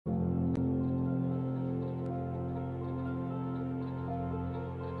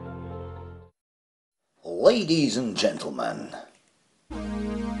Ladies and gentlemen.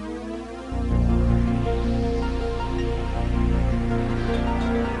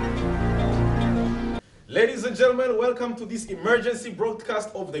 Ladies and gentlemen, welcome to this emergency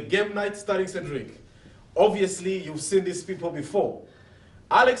broadcast of the game night starring Cedric. Obviously, you've seen these people before.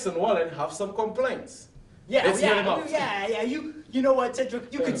 Alex and Warren have some complaints. Yeah, Let's hear them out. You know what,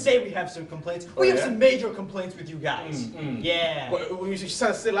 Cedric? You could say we have some complaints. We have some major complaints with you guys. Yeah. Well, we should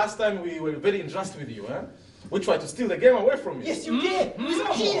say last time we were very unjust with you, huh? We tried to steal the game away from you. Yes, you did. You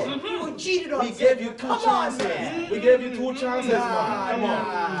cheated. You cheated on us. We gave you two chances. We gave you two chances, man. Come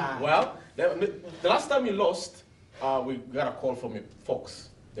on. Well, the last time you lost, we got a call from folks.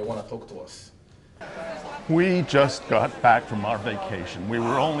 They want to talk to us. We just got back from our vacation. We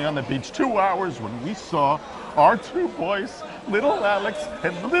were only on the beach 2 hours when we saw our two boys, little Alex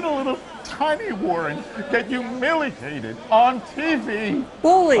and little tiny Warren, get humiliated on TV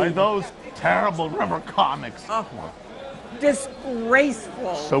Bullied. by those terrible river comics.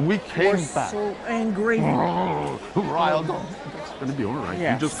 Disgraceful. So we came We're back. so angry. Riled up. It's gonna be all right.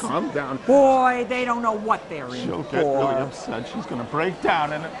 Yes. You just calm down. Boy, they don't know what they're in She'll for. get really upset. She's going to break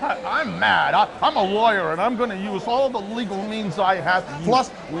down, and I'm mad. I'm a lawyer, and I'm going to use all the legal means I have.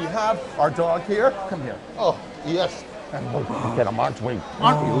 Plus, we have our dog here. Come here. Oh, yes. And we're going to get him, aren't we?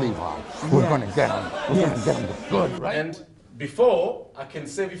 Aren't we, Levi? We're going to get him. We're going to get him good, right? And before I can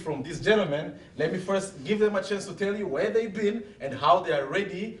save you from these gentlemen, let me first give them a chance to tell you where they've been and how they are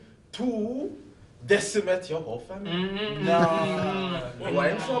ready to decimate your whole family. No. You are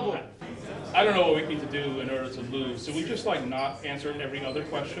in trouble. I don't know what we need to do in order to lose. So we just like not answer every other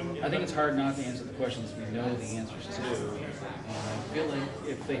question? I think it's hard not to answer the questions we know the answers to. I feel like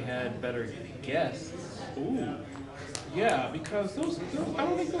if they had better guests. Ooh. Yeah, because those I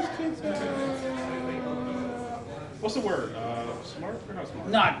don't think those kids what's the word? Smart or not smart?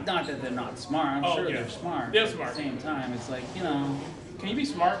 Not that they're not smart. I'm sure yeah. they're smart. They're but smart. At the same time, it's like, you know. Can you be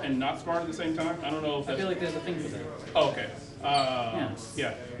smart and not smart at the same time? I don't know if I that's... feel like there's a thing for that. Oh, okay.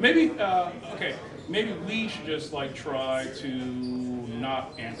 Yeah. Maybe, okay. Maybe we should just like try to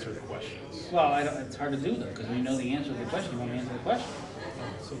not answer the questions. Well, it's hard to do though, because when you know the answer to the question, you want to answer the question.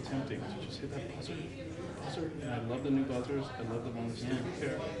 It's so tempting to just hit that buzzer. And I love the new buzzers. I love the ones that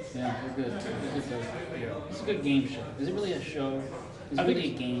care. Yeah, they're good. Yeah. It's a good game show. Is it really a show? Is it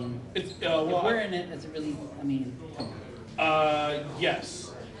really a game? It's, if well, we're in it, it's really, I mean, come on.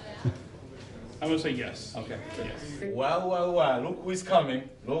 Yes. I'm gonna say yes. Okay. Yes. Well, look who is coming.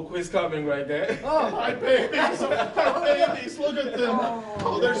 Look who is coming right there. Oh, my babies. My babies. Look at them.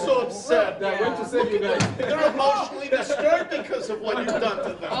 Oh, they're so upset. I went to save you guys. They're emotionally disturbed because of what you've done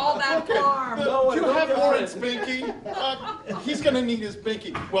to them. All that harm. Do you have Warren's binky? He's going to need his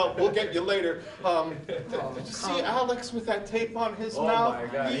binky. Well, we'll get you later. Did you see Alex with that tape on his mouth? My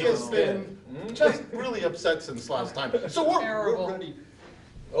God, He he has was been just really upset since last time. So we're ready.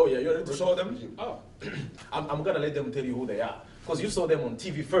 Oh yeah, you're ready to show them? Oh. I'm gonna let them tell you who they are. Because you saw them on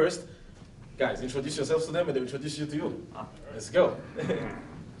TV first. Guys, introduce yourselves to them and they'll introduce you to you. Let's go.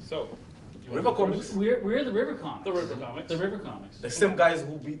 So. River Comics. We're the River Comics. The River Comics. The River Comics. The same guys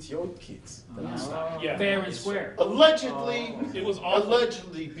who beat your kids. Yeah. Fair and square. Allegedly, It was awful.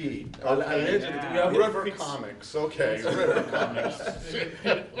 allegedly beat. Allegedly, we have River fixed- Comics, okay. River Comics.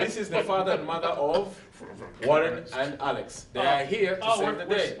 This is the father and mother of Warren and Alex. They are here to save the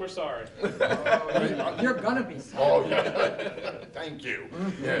day. We're sorry. You're gonna be sorry. Oh, yeah. Thank you.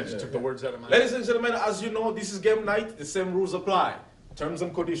 Yeah, just took the words out of my mouth. Ladies and gentlemen, as you know, this is game night. The same rules apply. Terms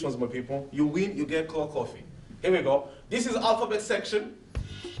and conditions, my people. You win, you get cold coffee. Here we go. This is alphabet section.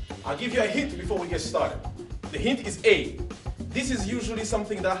 I'll give you a hint before we get started. The hint is A. This is usually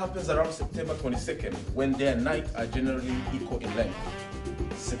something that happens around September 22nd, when day and night are generally equal in length.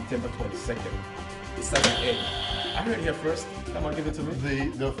 September 22nd. It starts with A. I heard it here first. Come on, give it to me.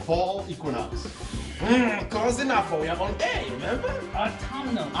 The fall equinox. Close enough. We are on A, remember?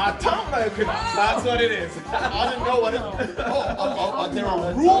 Autumnal. Autumnal equinox. That's what it is. I didn't know what it there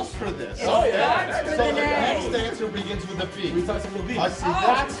are rules for this. Oh, yeah. Starts with So an the A. next answer begins with a We B. start with B. I see.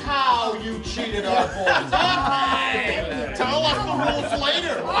 That's how you cheated our boys. Tell us the rules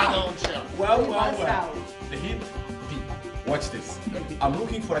later, why don't you? Well. The hint B. Watch this. I'm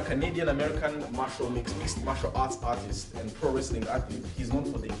looking for a Canadian-American mixed martial arts artist and pro wrestling athlete. He's known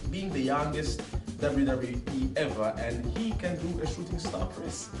for being the youngest WWE ever, and he can do a shooting star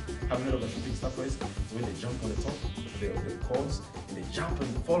press. Have you heard of a shooting star press? When they jump on the top, the cords, and they jump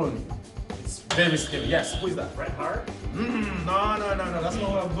and fall on you. It's very scary. Yes, who is that? Bret Hart? No, that's not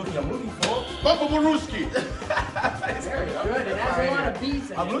what I'm looking. I'm looking for. Baba Baruski. It's very Good, it has a lot of bees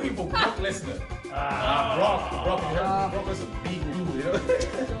in I'm it. looking for Brock Lesnar. Brock is a big dude, you know.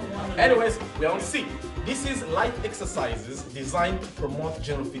 Anyways, we are on C. This is light exercises designed to promote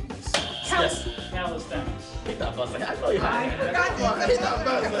general fitness. Yes. Calisthenics. Hit that buzzer. I know you I have it. forgot to Hit that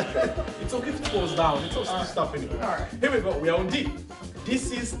buzzer. It's okay if it goes down. It's all stuff anyway. Here we go. We are on D.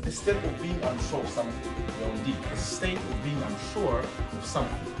 This is the state of being unsure of something. We are on D. The state of being unsure of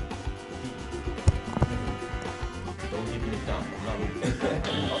something. D. Don't give me down. I'm not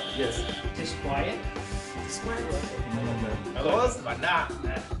looking. Yes. Disquiet. Close, but not.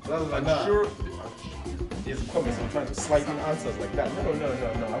 I'm sure. There's comments. I'm trying to slide in answers like that. No.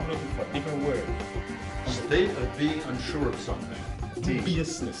 I'm looking for a different word. State of being unsure of something.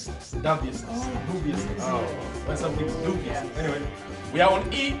 Dubiousness. Dubiousness. When something's dubious. Anyway, we are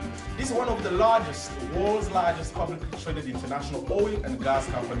on E. This is one of the world's largest publicly traded international oil and gas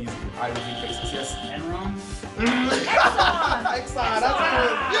companies in Irving, Texas. Yes. Enron. Exxon. That's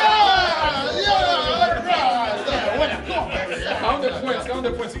it. Count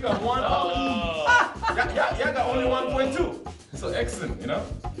the points. You got one. You got only 1.2. So excellent, you know.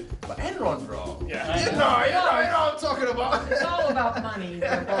 But Enron, bro. Yeah. You know what I'm talking about. It's all about money.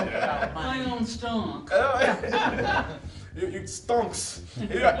 They're both about money. I own stock. You stonks.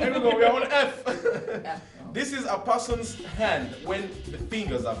 Here we go. We are on F. This is a person's hand when the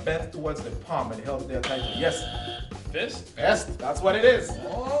fingers are bent towards the palm and held there tightly. Yes. Fist? Fist. That's what it is.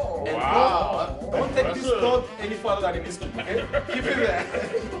 Oh. And Wow. don't take this thought any further than it needs to be. Okay? Keep it there.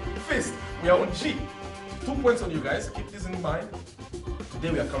 Fist. We are on G. 2 points on you guys. Keep this in mind.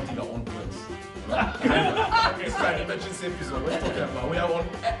 Today we are counting our own points. It's like an emergency episode. We're talking about. We are on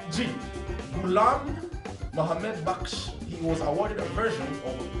G. Ghulam Mohammed Baksh. He was awarded a version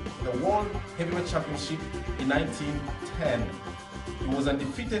of the World Heavyweight Championship in 1910. He was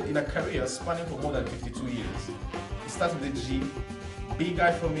undefeated in a career spanning for more than 52 years. He started with a G. Big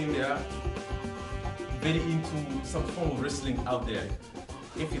guy from India. Very into some form of wrestling out there.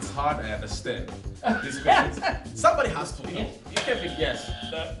 If it's hard, I understand. These questions. Somebody has to, you know. You can't be guess.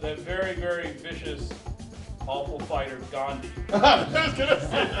 That very, very vicious, awful fighter, Gandhi. I was gonna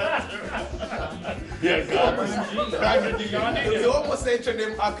say that. Yeah, Gandhi. You almost mentioned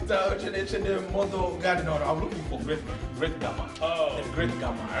him actor, you mentioned him model, God, no, I'm looking for Great Gamma. Oh. The Great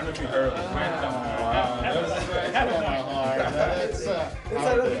Gamma. I don't know if you heard of Great Gamma. It's a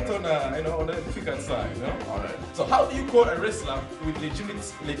little bit on the difficult side, you know? Alright. So how do you call a wrestler with legitimate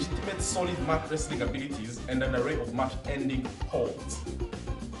solid mat wrestling abilities and an array of match-ending holds?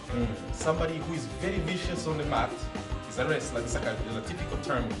 Somebody who is very vicious on the mat is a wrestler. It's like a typical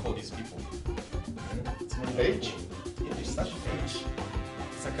term we call these people. H? It starts with H.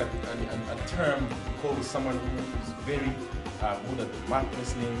 It's like a term we call someone who is very good at mat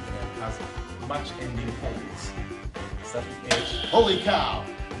wrestling and has match-ending holds. It starts with H. Holy cow!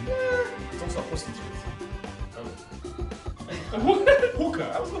 It's also a prostitute. Hooker.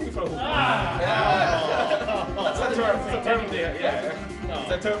 I was looking for a hooker. That's a term. It's a term there. Yeah.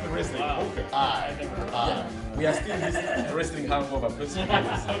 It's a term in wrestling. Hooker. We are still in this wrestling hangover principle.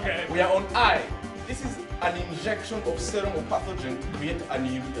 Okay. We are on I. This is an injection of serum or pathogen to create an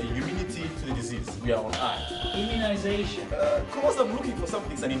immunity to the disease. We are on I. Immunization. Close, I'm looking for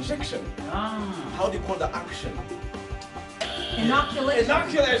something. It's an injection. How do you call the action? Inoculation.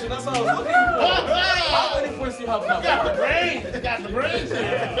 Inoculation, that's what I was looking for. How many points do you have now? You got the brain! You got the brains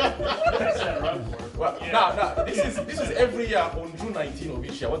Well, now, this is every year on June 19 of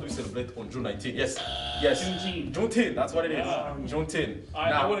each year. What do we celebrate on June 19? Yes. Juneteenth. Juneteenth, that's what it is. Juneteenth.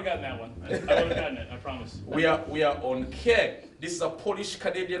 I would have gotten that one. I would have gotten it, I promise. We are on K. This is a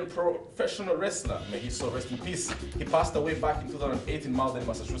Polish-Canadian professional wrestler. May he so rest in peace. He passed away back in 2008 in Malden,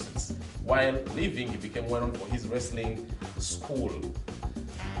 Massachusetts. While living, he became well known for his wrestling school.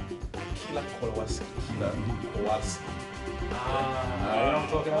 Killer Kowalski. You know what I'm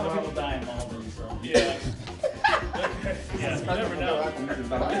talking about? People die in Malden, so. Yeah. Yeah, you never know.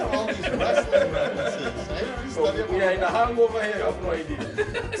 All these wrestling references. So we are in a hangover here, I have no idea.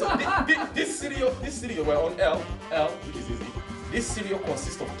 So this cereal, we're on L, which is easy. This cereal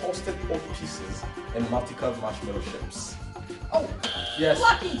consists of toasted oat pieces and multicolored marshmallow shapes. Oh, yes.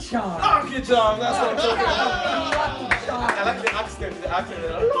 Lucky Charms. Lucky Charms, that's what I'm talking about. Lucky Charms. I like the accent,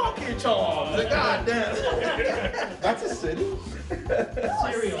 Lucky Charms. God damn. That's a city?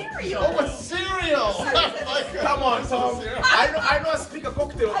 Cereal. Oh, a cereal! Come on, Tom. I know I speak a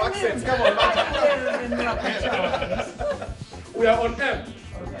cocktail of accents. Come on, Lucky Charms. we are on M.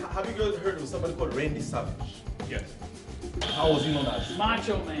 Have you guys heard of somebody called Randy Savage? Yes. How was he known as?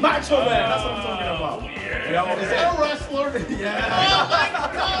 Macho Man. Macho Man, that's what I'm talking about. Yeah. We are on Is M. that a wrestler? Yeah. Oh my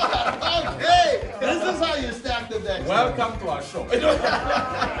god! Okay! This is how you stack the decks. Welcome to our show.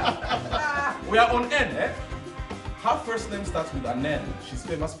 We are on N, eh? Her first name starts with an N. She's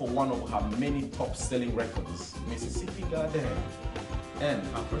famous for one of her many top-selling records, Mississippi Garden. N.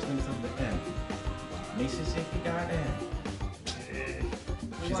 Her first name starts with N. Mississippi Garden.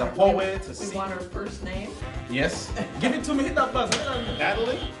 She's a poet, a We singer. want her first name. Yes. Give it to me. Hit that buzzer.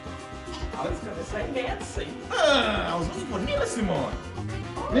 Natalie? I was going to say Nancy. I was looking for Nina Simone.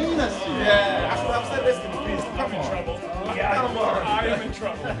 Nina. Yeah, I should have said rest in peace. I'm Come in on. trouble. Come on. I am in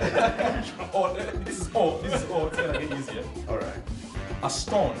trouble. Oh, this is O. This is O. It's gonna get easier. All right. A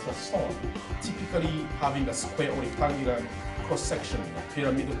stone. It's a stone. Typically having a square or rectangular cross-section,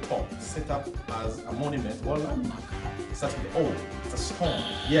 pyramidal top, set up as a monument or landmark. It starts with O. It's a stone.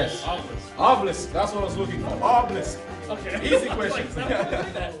 Yes. Obelisk. Obelisk. That's what I was looking for. Obelisk. Okay. Easy questions.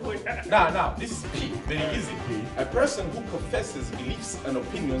 Wait. Now, this is P. Very easy. A person who professes beliefs and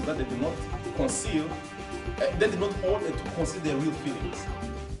opinions that they do not conceal, they do not hold and to conceal their real feelings.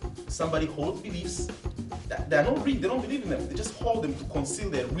 Somebody holds beliefs that they are not real, they don't believe in them. They just hold them to conceal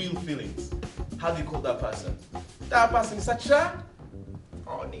their real feelings. How do you call that person? That person is such a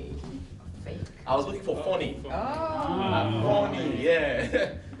funny. Fake. I was looking for funny. Oh. Funny,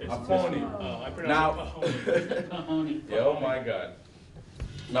 yeah. A funny. I pronounce Now, it Pahoni. yeah, oh my God.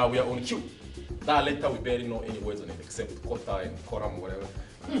 Now we are on Q. That letter we barely know any words on it except kota and koram, whatever.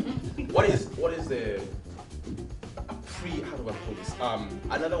 what is the how do I call this?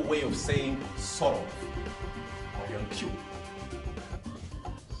 Another way of saying sort of. We're on Q.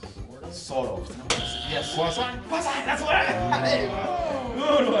 Sort of. Yes. Quasi? That's what I There you go.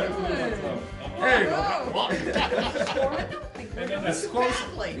 Good one. There you go. It's close.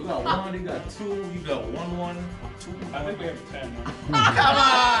 Exactly. You got 1, you got 2, you got 1, 2. I think we have 10. Come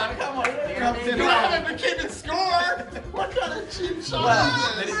on. You have You don't even keep it score. What kind of cheap shot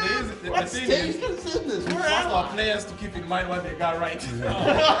Well, is this? the What thing stage is, is in this? we Where trust am our I? players to keep in mind what they got right. At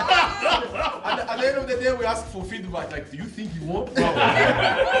the end of the day, we ask for feedback. Like, do you think you won? No.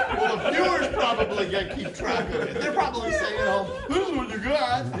 Well, the viewers probably keep track of it. They're probably saying, this is what you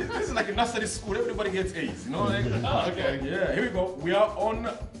got. This is like a nursery school. Everybody gets A's. You know? Like, Okay. yeah. Here we go. We are on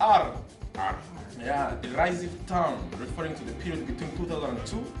R. R. Yeah, derisive term referring to the period between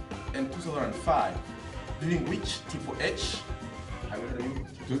 2002 and 2005, during which Triple H. Have you heard of him?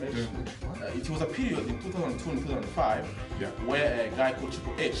 It was a period in 2002 and 2005 where a guy called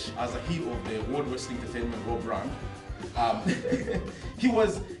Triple H, as a heel of the World Wrestling Entertainment Raw brand, he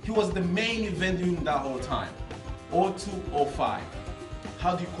was the main event during that whole time. 02, 05.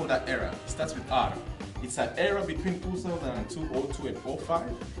 How do you call that era? It starts with R. It's an era between 2002, 02, and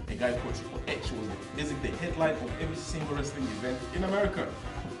 05. A guy called Triple H was basically the headline of every single wrestling event in America.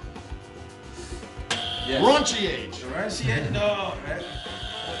 Yes. Raunchy age. Raunchy age, no, right?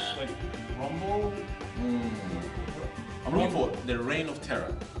 Like Rumble. I'm looking for the Reign of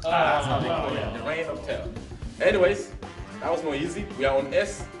Terror. That's how they call it, the Reign of Terror. Anyways, that was more easy. We are on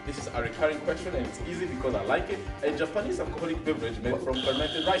S. This is a recurring question and it's easy because I like it. A Japanese alcoholic beverage made from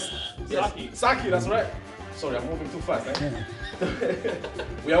fermented rice. Yes. Sake. Sake, that's right. Sorry, I'm moving too fast. Eh?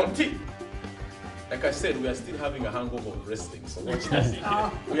 We are on T. Like I said, we are still having a hangover of wrestling, so watch this.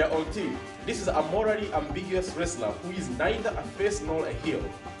 We are on T. This is a morally ambiguous wrestler who is neither a face nor a heel,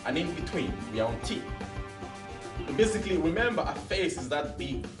 and in between. We are on T. Basically, remember, a face is that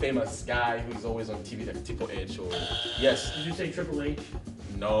big famous guy who is always on TV, like Triple H or yes. Did you say Triple H?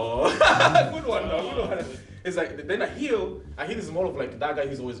 No. Good one, though. Good one. It's like then a heel is more of like that guy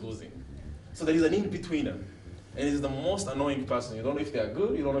who's always losing. So there is an in-betweener, and it's the most annoying person. You don't know if they are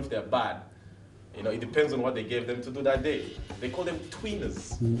good, you don't know if they are bad. You know, it depends on what they gave them to do that day. They call them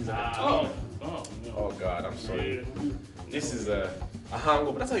tweeners. He's like a tweener. No. Oh God, I'm sorry. This is a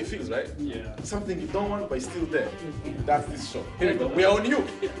hangover. That's how it feels, right? Yeah. Something you don't want, but it's still there. That's this show. Here we go. We are on you.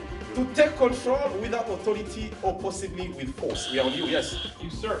 To take control without authority or possibly with force. We are on you, yes.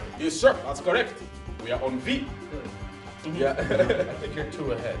 Usurp. Usurp, that's correct. We are on V. Yeah. I think you're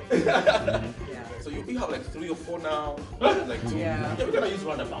 2 ahead. Yeah. So you have like 3 or 4 now. Like 2. Yeah. We're gonna use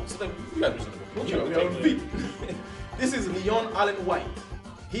roundabouts. So we are reasonable. Okay, we are on V. This is Leon Allen White.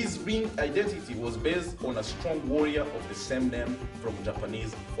 His ring identity was based on a strong warrior of the same name from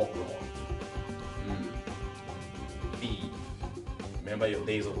Japanese folklore. V. Remember your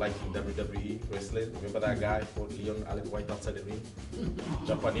days of liking WWE wrestling? Remember that guy called Leon Allen White outside the ring?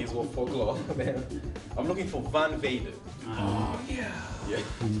 Japanese war folklore. I'm looking for Van Vader. Oh, yeah. Yeah.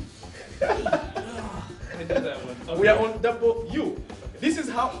 I did that one. Okay. We are on W. This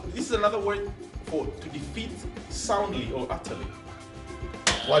is another word for to defeat soundly or utterly.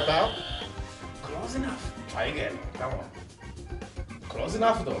 Wipe out? Close enough. Try again. Come on. Close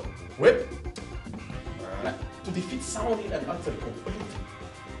enough though. Wait. To defeat sounding and utterly completely.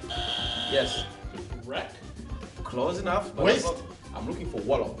 Yes. Wreck? Close enough. But Waste. I'm looking for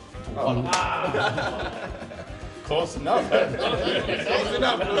wallop. Close enough. Close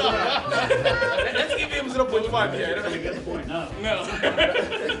enough. Let's give him 0.5 here. No.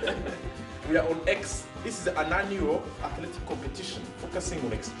 We are on X. This is an annual athletic competition focusing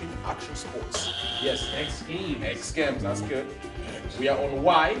on extreme action sports. Yes. X Games. X Games, that's good. We are on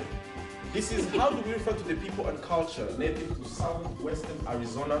Y. This is how do we refer to the people and culture native to southwestern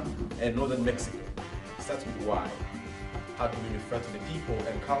Arizona and northern Mexico. It starts with Y. How do we refer to the people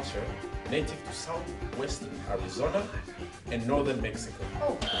and culture native to southwestern Arizona and northern Mexico?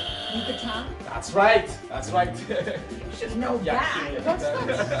 Oh, Yucatan? That's right. That's right. You should know Yeah. that. What's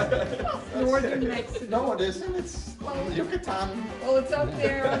that? Northern Mexico. No, it isn't. It's Yucatan. Well, it's up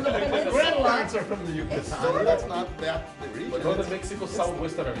there on the peninsula. Grandparents are from the Yucatan. That's not that the region. But northern Mexico,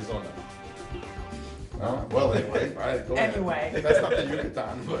 southwestern Arizona. Well, anyway. All right, go ahead. Anyway. That's not the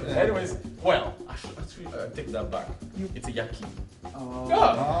Yucatan. But Anyways, well, I should actually take that back. It's a yaqui. Oh.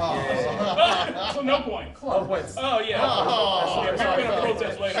 Yeah. So no point. No points. Oh, yeah. Oh, Yeah, we're going to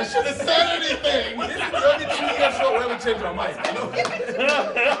protest later. I should have said anything. This is the only 2 years show where we change our mind. You know?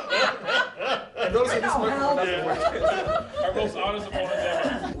 And also this microphone doesn't work. Our most honest opponents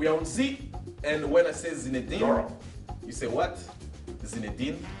ever. We are on Z, and when I say Zinedine, you say what?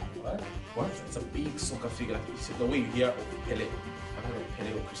 Zinedine? What? It's a big soccer figure. Like, you see the way you hear of Pele. I've heard of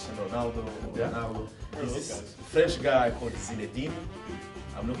Pele or Cristiano Ronaldo or Ronaldo. There's this French guy called Zinedine.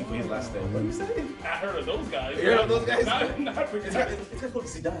 I'm looking for his last name. But you said it. I heard of those guys. You heard of those guys? Not for It's guy called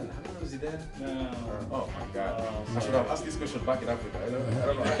Zidane. Have you heard of Zidane? No. Oh my God. I should have asked this question back in Africa. I don't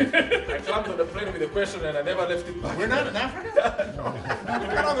know. I climbed on the plane with the question and I never left it back. we're not in Africa? No. We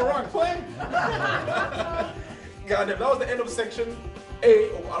got on the wrong plane. Yeah, and that was the end of section A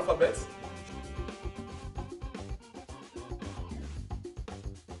of alphabets.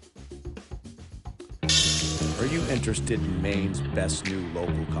 Are you interested in Maine's best new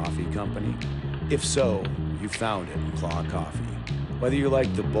local coffee company? If so, you found it in Claw Coffee. Whether you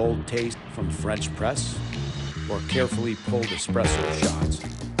like the bold taste from French press or carefully pulled espresso shots,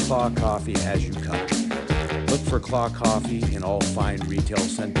 Claw Coffee has you covered. Look for Claw Coffee in all fine retail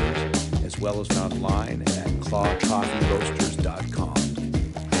centers, as well as online at clawcoffeeroasters.com.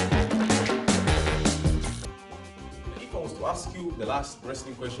 If I was to ask you the last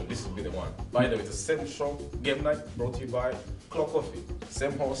wrestling question, this would be the one. By the way, it's the same show, Game Night, brought to you by Claw Coffee.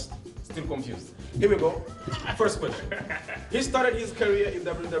 Same host, still confused. Here we go. First question. He started his career in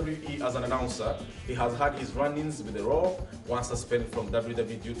WWE as an announcer. He has had his run-ins with the Raw, once suspended from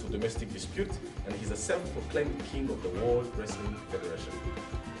WWE due to domestic dispute, and he's a self-proclaimed king of the World Wrestling Federation.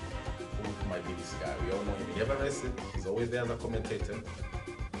 Who might be this guy? We all know him. He never wrestled. He's always there as a commentator.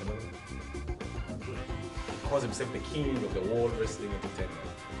 He calls himself the king of the World Wrestling Entertainment.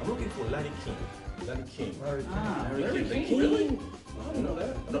 I'm looking for Larry King. Larry King. Larry The King? Really? I don't know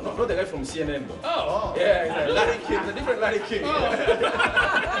that. No, not the guy from CNN though. Oh. Yeah, exactly. Larry King, the different Larry King.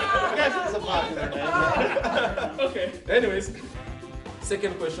 That's a popular name. Okay. Anyways,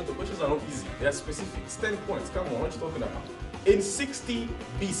 second question. The questions are not easy. They are specific. It's 10 points. Come on, what are you talking about? In 60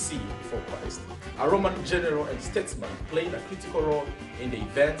 BC, before Christ, a Roman general and statesman played a critical role in the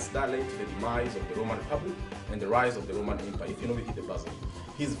events that led to the demise of the Roman Republic and the rise of the Roman Empire. If you know, we hit the buzzer.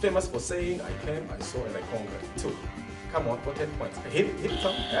 He's famous for saying, I came, I saw, and I conquered. 2. Come on, for 10 points. Hit it,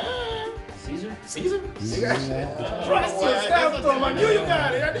 Tom. Caesar? Caesar? Trust yourself, Tom. I knew you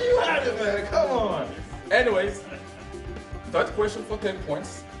got it. I knew you had it, man. Come on. Anyways, third question for 10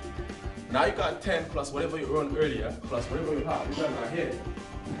 points. Now you got 10 plus whatever you earned earlier, plus whatever you have. You guys are ahead.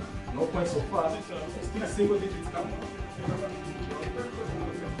 No points so far. Still single digits. Come on.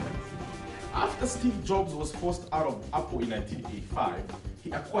 After Steve Jobs was forced out of Apple in 1985,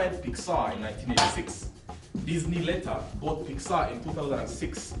 he acquired Pixar in 1986. Disney later bought Pixar in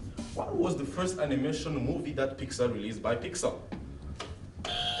 2006. What was the first animation movie that Pixar released by Pixar?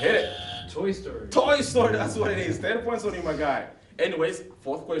 Hit it. Toy Story. Toy Story, that's what it is. 10 points on you, my guy. Anyways,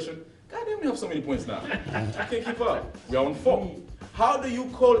 fourth question. God damn, we have so many points now. I can't keep up. We're on 4. How do you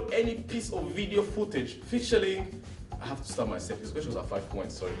call any piece of video footage featuring... I have to start myself. These questions are 5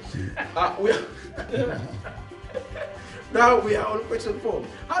 points, sorry. Now we are on question 4.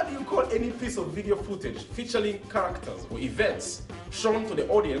 How do you call any piece of video footage featuring characters or events shown to the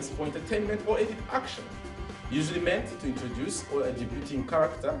audience for entertainment or edit action? Usually meant to introduce or a debuting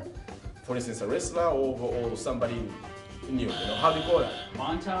character, for instance, a wrestler or somebody new. How do you call that?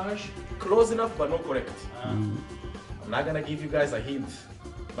 Montage? Close enough, but not correct. I'm not gonna give you guys a hint,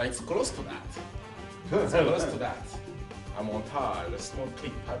 but it's close to that. It's close to that. A montage, a small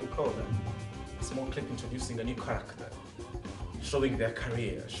clip. How do you call that? a small clip introducing a new character, showing their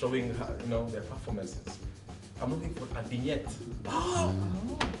career, showing their performances. I'm looking for a vignette.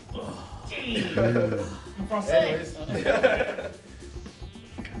 Anyways,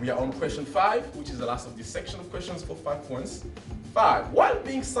 we are on question 5, which is the last of this section of questions for 5 points. 5. While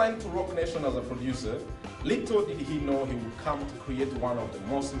being signed to Rock Nation as a producer, little did he know he would come to create one of the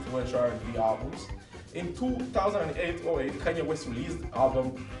most influential R&B albums. In 2008-08, Kanye West released the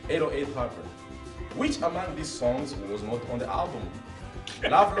album 808 Heartbreak. Which among these songs was not on the album?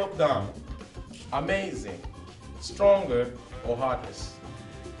 Love Lockdown, Amazing, Stronger, or Heartless?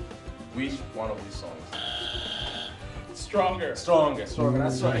 Which one of these songs? Stronger. Stronger,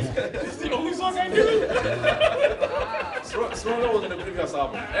 that's right. It's the only song I knew. Stronger was in the previous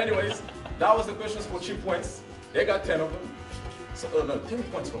album. Anyways, that was the questions for cheap points. They got 10 of them. So, no, 10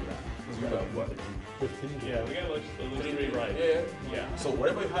 points from that. Because we got what? 15. Yeah, we got at least 3 right. Yeah. So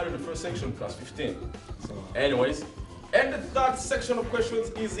whatever you had in the first section plus 15. Anyways, and the third section of questions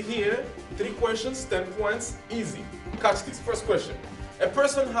is here. 3 questions, 10 points, easy. Catch this. First question. A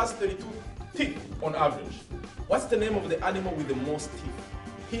person has 32 teeth on average. What's the name of the animal with the most teeth?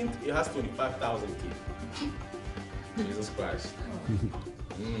 Hint, it has 25,000 teeth. Jesus Christ.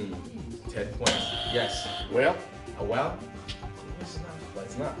 10 points. Yes. Well? Close enough. But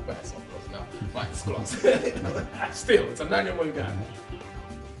it's not. But it's not close enough. But it's close. Still, it's an animal you got.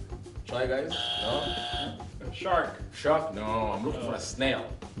 Try, guys. No? Shark? No, I'm looking for a snail.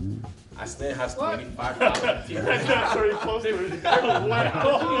 A snail has 25,000 teeth. That's very close to it.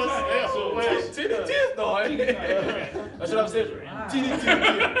 Teeny teeth, though. That's what I'm saying. Teeny teeth.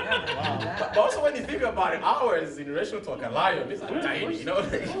 But also, when you think about it, ours in relation to a lion, it's like tiny, you know?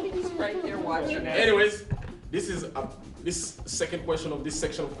 He's right there watching us. Anyways, this is this second question of this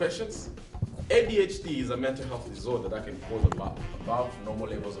section of questions. ADHD is a mental health disorder that can cause above normal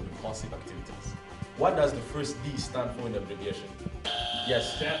levels of impulsive activities. What does the first D stand for in the abbreviation?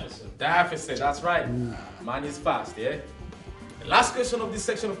 Yes. Deficit, that's right. Man is fast, yeah? The last question of this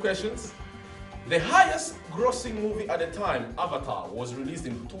section of questions. The highest grossing movie at the time, Avatar, was released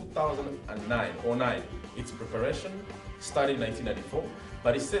in 2009. Its preparation started in 1994,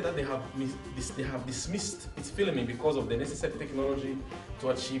 but it said that they have dismissed its filming because of the necessary technology to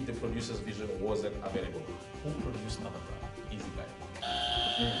achieve the producer's vision wasn't available. Who produced Avatar? Easy guy.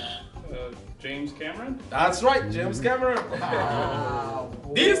 James Cameron? That's right, James Cameron. Wow,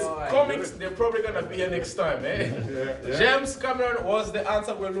 These comics, they're probably gonna be here next time, eh? James Cameron was the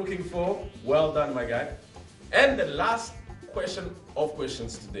answer we're looking for. Well done, my guy. And the last question of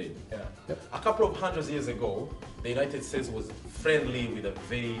questions today. A couple of hundred years ago, the United States was friendly with a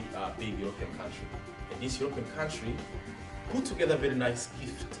very big European country. And this European country put together a very nice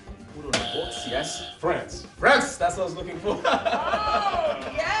gift. Put on a box, yes? France, that's what I was looking for.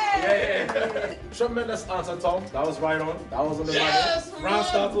 Yeah. Tremendous answer, Tom. That was right on. That was on the right. France,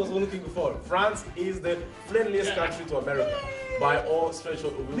 that's what we're looking for. France is the friendliest country to America by all stretch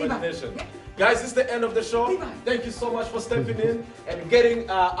of imagination. Guys, this is the end of the show. Thank you so much for stepping in and getting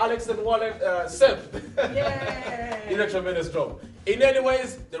Alex and Wallen saved. You did a tremendous job. In any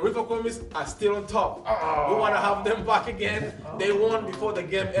ways, the River Comics are still on top. We want to have them back again. They won before the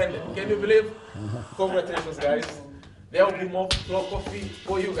game ended. Can you believe? Congratulations, guys. There will be more coffee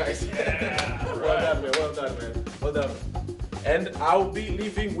for you guys. Well done, man. And I'll be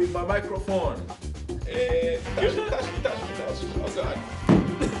leaving with my microphone. Oh, God.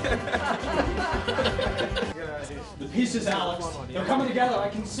 The pieces, Alex. They're coming together. I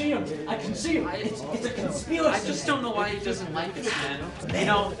can see them. It's a conspiracy. I just don't know why he doesn't like us, man. You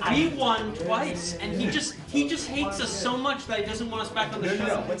know, we won twice, and he just hates us so much that he doesn't want us back on the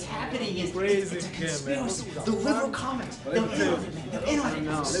show. What's happening is it's a conspiracy. The River Comics. They're in on it, man. They're in on it.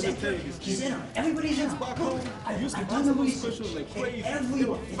 He's in on it. Everybody's in on it. I've done the research. And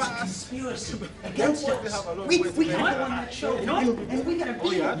everyone, it's a conspiracy against us. We can't won that show. And we gotta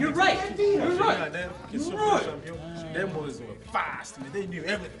beat it. You're right. Them boys were fast, man. They knew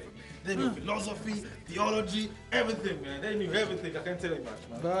everything. They knew philosophy, theology, everything, man. They knew everything. I can't tell you much,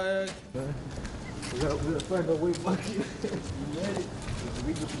 man. We gotta find a way back here.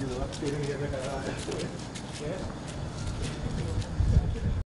 We just